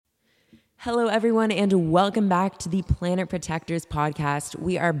Hello, everyone, and welcome back to the Planet Protectors podcast.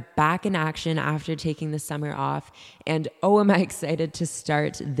 We are back in action after taking the summer off, and oh, am I excited to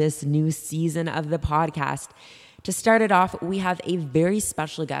start this new season of the podcast. To start it off, we have a very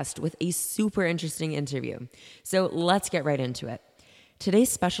special guest with a super interesting interview. So let's get right into it. Today's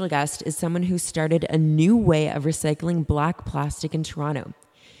special guest is someone who started a new way of recycling black plastic in Toronto.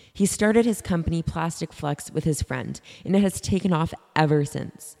 He started his company Plastic Flux with his friend, and it has taken off ever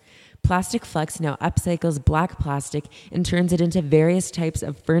since. Plastic Flux now upcycles black plastic and turns it into various types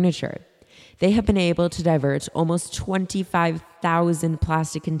of furniture. They have been able to divert almost 25,000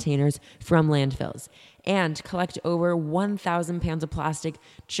 plastic containers from landfills and collect over 1,000 pounds of plastic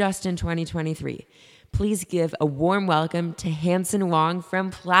just in 2023. Please give a warm welcome to Hanson Wong from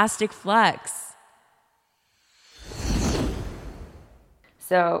Plastic Flux.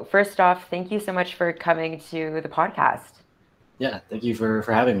 So first off, thank you so much for coming to the podcast. Yeah, thank you for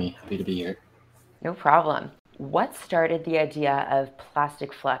having me. Happy to be here. No problem. What started the idea of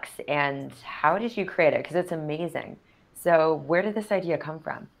Plastic Flux and how did you create it? Because it's amazing. So where did this idea come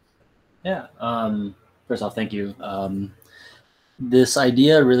from? Yeah, first off, thank you. This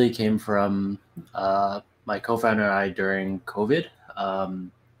idea really came from my co-founder and I during COVID,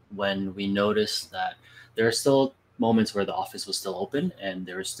 when we noticed that there are still moments where the office was still open and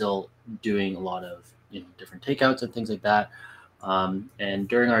they were still doing a lot of different takeouts and things like that. And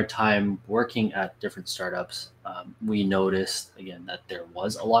during our time working at different startups, we noticed again that there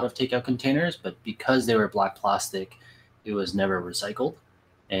was a lot of takeout containers, but because they were black plastic, it was never recycled.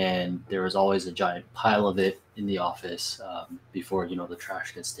 And there was always a giant pile of it in the office before the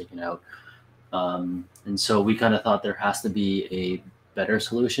trash gets taken out. And so we kind of thought there has to be a better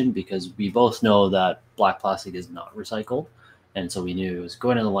solution because we both know that black plastic is not recycled. And so we knew it was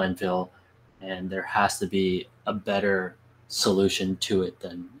going to the landfill, and there has to be a better solution to it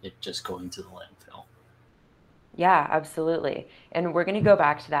than it just going to the landfill. Yeah, absolutely. And we're going to go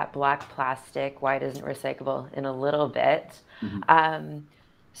back to that black plastic, why it isn't recyclable in a little bit. Mm-hmm.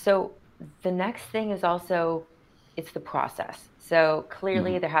 So the next thing is also, it's the process. So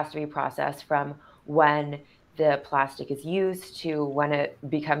clearly Mm-hmm. there has to be a process from when the plastic is used to when it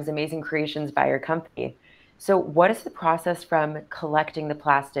becomes amazing creations by your company. So what is the process from collecting the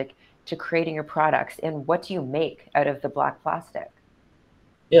plastic to creating your products, and what do you make out of the black plastic?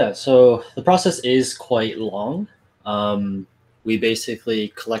 Yeah, so the process is quite long. We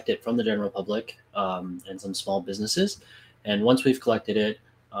basically collect it from the general public and some small businesses. And once we've collected it,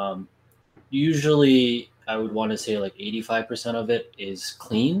 um, usually I would want to say like 85% of it is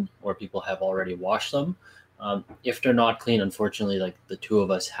clean or people have already washed them. If they're not clean, unfortunately, like the two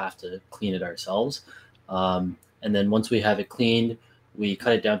of us have to clean it ourselves. And then once we have it cleaned, we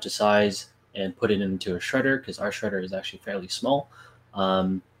cut it down to size and put it into a shredder because our shredder is actually fairly small.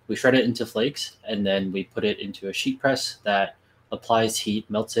 We shred it into flakes and then we put it into a sheet press that applies heat,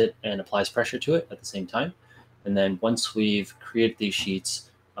 melts it, and applies pressure to it at the same time. And then once we've created these sheets,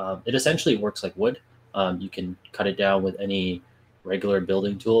 it essentially works like wood. You can cut it down with any regular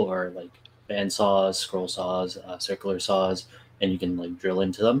building tool or like band saws, scroll saws, circular saws, and you can like drill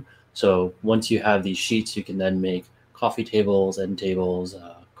into them. So once you have these sheets, you can then make coffee tables, end tables,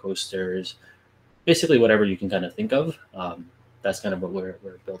 coasters, basically whatever you can kind of think of. That's kind of what we're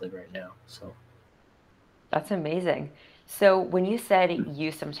building right now. So That's amazing. So when you said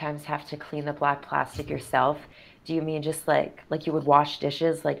you sometimes have to clean the black plastic yourself, do you mean just like you would wash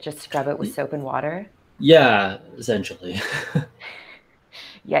dishes, like just scrub it with soap and water? yeah, essentially.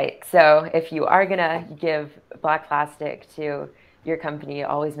 Yikes. So if you are gonna give black plastic to your company,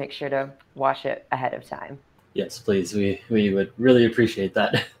 always make sure to wash it ahead of time. Yes, please. We would really appreciate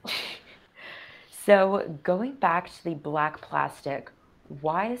that. So going back to the black plastic,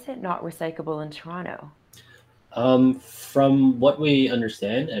 why is it not recyclable in Toronto? From what we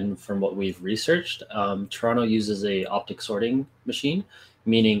understand and from what we've researched, Toronto uses a optic sorting machine,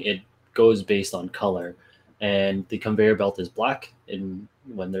 meaning it goes based on color, and the conveyor belt is black. And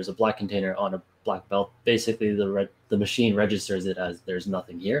when there's a black container on a black belt, basically the machine registers it as there's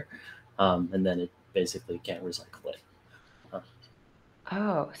nothing here, and then it basically can't recycle it. Uh,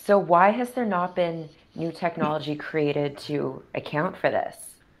 Oh, so why has there not been new technology created to account for this?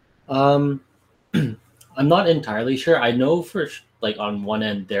 Um, I'm not entirely sure. I know like on one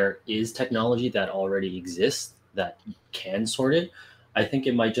end there is technology that already exists that can sort it. I think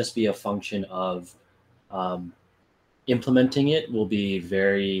it might just be a function of um, implementing it will be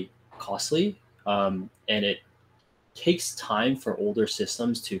very costly, and it takes time for older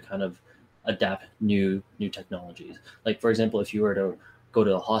systems to kind of adapt new technologies. Like for example, if you were to go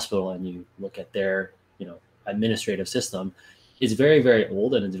to a hospital and you look at their administrative system, is very, very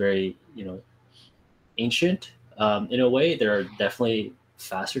old, and it's very, ancient. In a way, there are definitely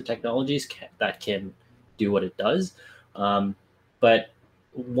faster technologies that can do what it does. Um, but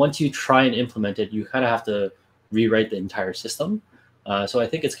once you try and implement it, you kind of have to rewrite the entire system. So I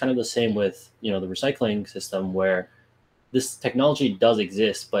think it's kind of the same with the recycling system, where this technology does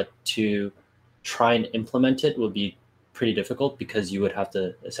exist, but to try and implement it would be pretty difficult, because you would have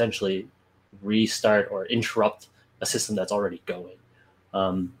to essentially restart or interrupt a system that's already going.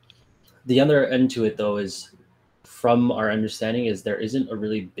 Um, the other end to it, though, is, from our understanding, is there isn't a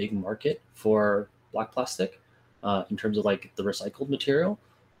really big market for black plastic in terms of like the recycled material.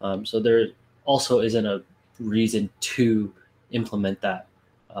 So there also isn't a reason to implement that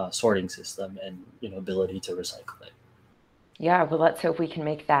sorting system and ability to recycle it. Yeah, well, let's hope we can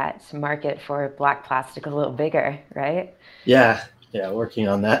make that market for black plastic a little bigger, right? Yeah, yeah, working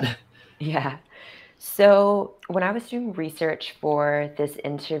on that. Yeah. So, when I was doing research for this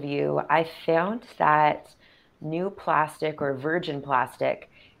interview, I found that new plastic or virgin plastic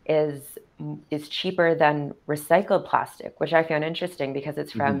is cheaper than recycled plastic, which I found interesting because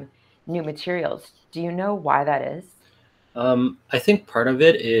it's Mhm. from new materials. Do you know why that is? I think part of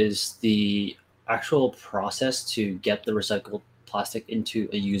it is the actual process to get the recycled plastic into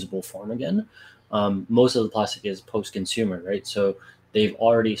a usable form again. Most of the plastic is post-consumer, right? So they've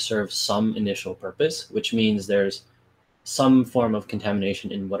already served some initial purpose, which means there's some form of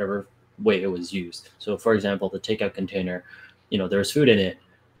contamination in whatever way it was used. So, for example, the takeout container, there's food in it.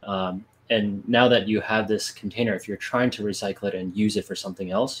 And now that you have this container, if you're trying to recycle it and use it for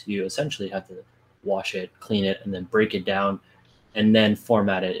something else, you essentially have to wash it, clean it, and then break it down, and then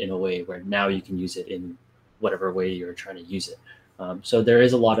format it in a way where now you can use it in whatever way you're trying to use it. So there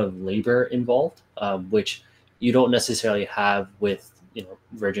is a lot of labor involved, which you don't necessarily have with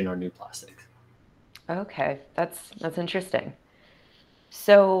virgin or new plastic. Okay, that's interesting.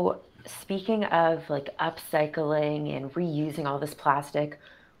 So, speaking of like upcycling and reusing all this plastic,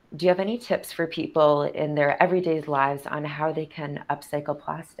 do you have any tips for people in their everyday lives on how they can upcycle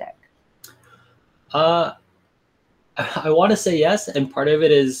plastic? Uh, I want to say yes, and part of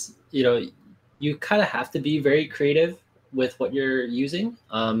it is, you kind of have to be very creative with what you're using.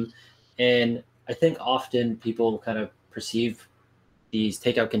 And I think often people kind of perceive these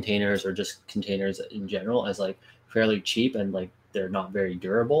takeout containers, or just containers in general, as like fairly cheap and like they're not very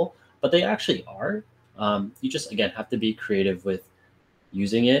durable, but they actually are. You just, again, have to be creative with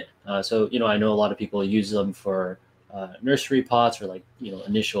using it. So I know a lot of people use them for nursery pots, or like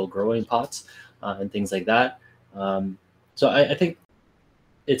initial growing pots and things like that. Um, so I think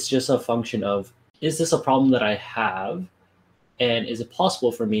it's just a function of, is this a problem that I have, and is it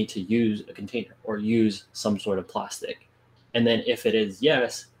possible for me to use a container or use some sort of plastic? And then if it is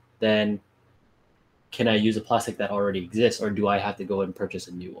yes, then can I use a plastic that already exists, or do I have to go and purchase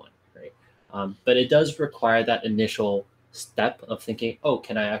a new one? Right. But it does require that initial step of thinking, oh,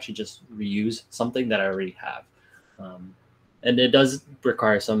 can I actually just reuse something that I already have? Um, and it does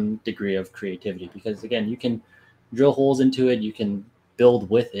require some degree of creativity, because again, you can drill holes into it, you can build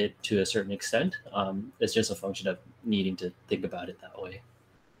with it to a certain extent. It's just a function of needing to think about it that way.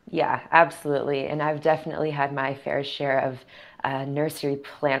 Yeah, absolutely. And I've definitely had my fair share of nursery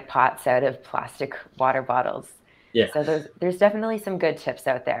plant pots out of plastic water bottles. Yeah, So there's definitely some good tips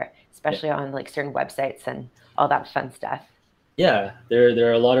out there, yeah. especially on like certain websites and all that fun stuff. Yeah, there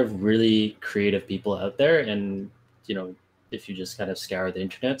are a lot of really creative people out there, and if you just kind of scour the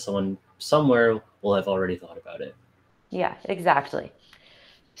internet, someone somewhere will have already thought about it. Yeah, exactly.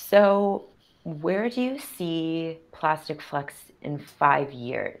 So where do you see Plastic Flux in 5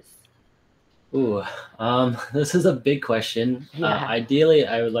 years? Ooh, this is a big question. Yeah, Ideally,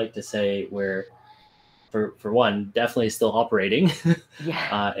 I would like to say we're, for one, definitely still operating.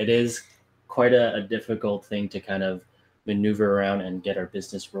 yeah. It is quite a difficult thing to kind of maneuver around and get our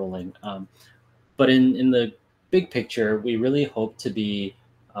business rolling. But in the big picture, we really hope to be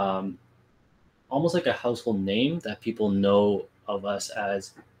um, almost like a household name, that people know of us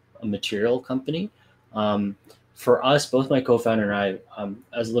as a material company. Um, for us, both my co-founder and I,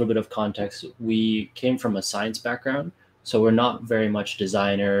 as a little bit of context, we came from a science background, so we're not very much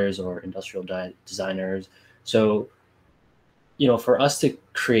designers or industrial designers. So for us to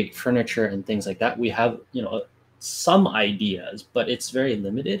create furniture and things like that, we have some ideas, but it's very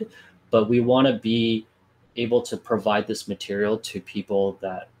limited. But we want to be able to provide this material to people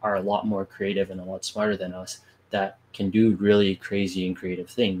that are a lot more creative and a lot smarter than us, that can do really crazy and creative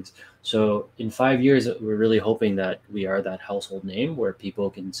things. So in 5 years, we're really hoping that we are that household name where people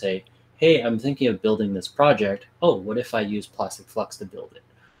can say, hey, I'm thinking of building this project. Oh, what if I use Plastic Flux to build it?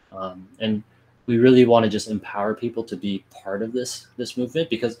 And we really want to just empower people to be part of this movement,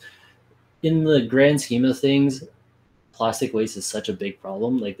 because in the grand scheme of things, plastic waste is such a big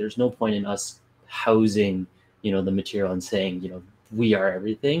problem. Like there's no point in us housing, the material and saying, we are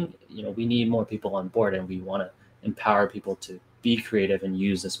everything. We need more people on board, and we want to empower people to be creative and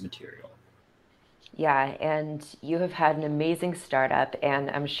use this material. Yeah, and you have had an amazing startup, and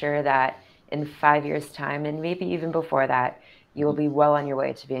I'm sure that in 5 years' time, and maybe even before that, you will Mhm. be well on your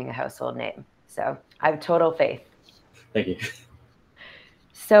way to being a household name. So I have total faith. Thank you.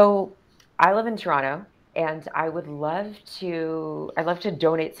 So I live in Toronto, and I'd love to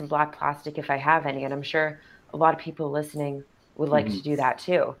donate some black plastic if I have any, and I'm sure a lot of people listening would like Mhm. to do that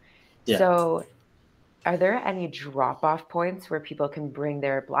too. Yeah. So are there any drop-off points where people can bring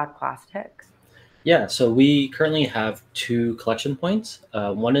their black plastic? Yeah, so we currently have two collection points.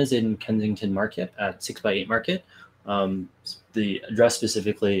 One is in Kensington Market at 6 by 8 Market. The address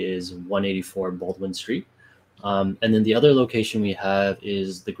specifically is 184 Baldwin Street. And then the other location we have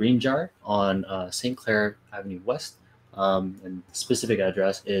is the Green Jar on St. Clair Avenue West. And the specific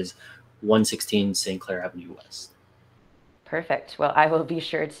address is 116 St. Clair Avenue West. Perfect. Well, I will be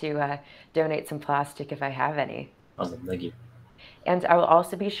sure to donate some plastic if I have any. Awesome, thank you. And I will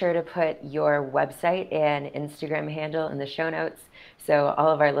also be sure to put your website and Instagram handle in the show notes so all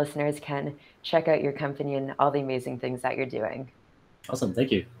of our listeners can check out your company and all the amazing things that you're doing. Awesome,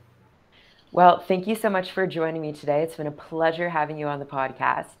 thank you. Well, thank you so much for joining me today. It's been a pleasure having you on the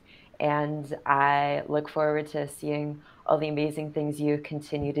podcast. And I look forward to seeing all the amazing things you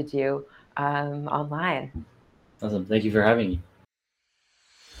continue to do online. Awesome, thank you for having me.